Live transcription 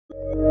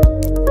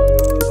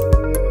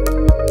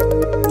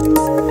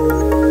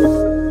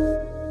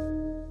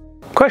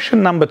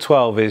Question number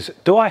 12 is,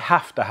 do I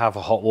have to have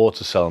a hot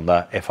water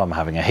cylinder if I'm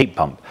having a heat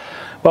pump?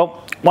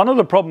 Well, one of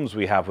the problems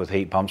we have with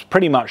heat pumps,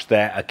 pretty much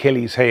their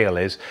Achilles heel,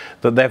 is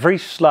that they're very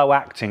slow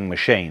acting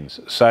machines.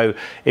 So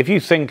if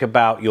you think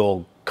about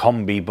your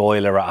combi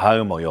boiler at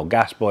home or your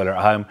gas boiler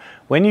at home,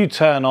 when you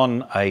turn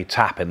on a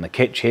tap in the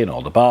kitchen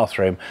or the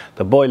bathroom,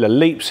 the boiler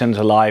leaps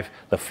into life,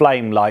 the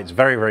flame lights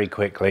very, very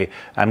quickly,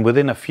 and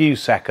within a few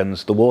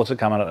seconds the water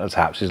coming out of the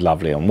taps is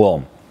lovely and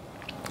warm.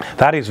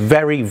 That is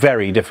very,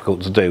 very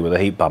difficult to do with a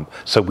heat pump,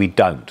 so we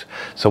don't.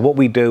 So what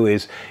we do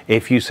is,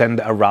 if you send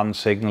it a run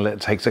signal,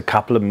 it takes a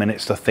couple of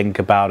minutes to think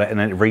about it and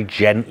then it very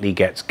gently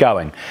gets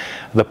going.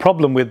 The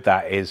problem with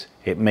that is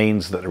it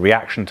means that the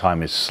reaction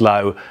time is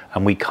slow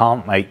and we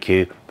can't make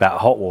you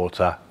that hot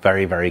water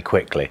very, very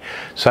quickly.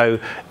 So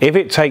if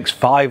it takes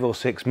 5 or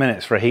 6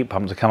 minutes for a heat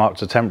pump to come up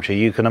to temperature,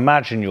 you can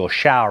imagine your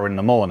shower in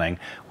the morning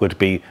would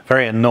be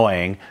very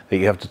annoying, that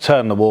you have to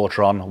turn the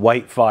water on,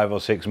 wait 5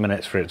 or 6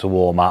 minutes for it to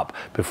warm up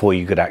before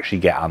you could actually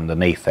get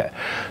underneath it.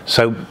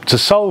 So to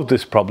solve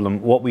this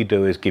problem, what we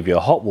do is give you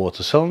a hot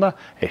water cylinder.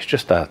 It's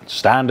just a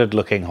standard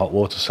looking hot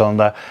water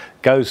cylinder.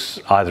 Goes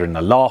either in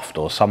the loft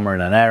or somewhere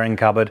in an airing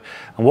cupboard,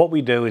 and what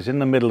we do is, in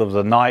the middle of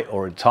the night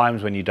or at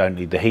times when you don't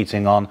need the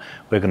heating on,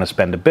 we're going to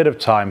spend a bit of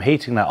time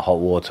heating that hot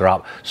water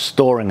up,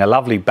 storing a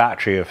lovely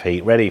battery of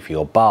heat ready for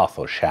your bath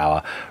or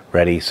shower,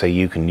 ready so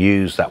you can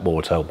use that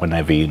water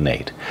whenever you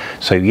need.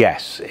 So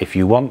yes, if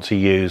you want to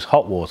use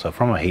hot water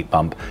from a heat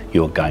pump,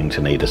 you're going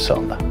to need a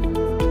cylinder.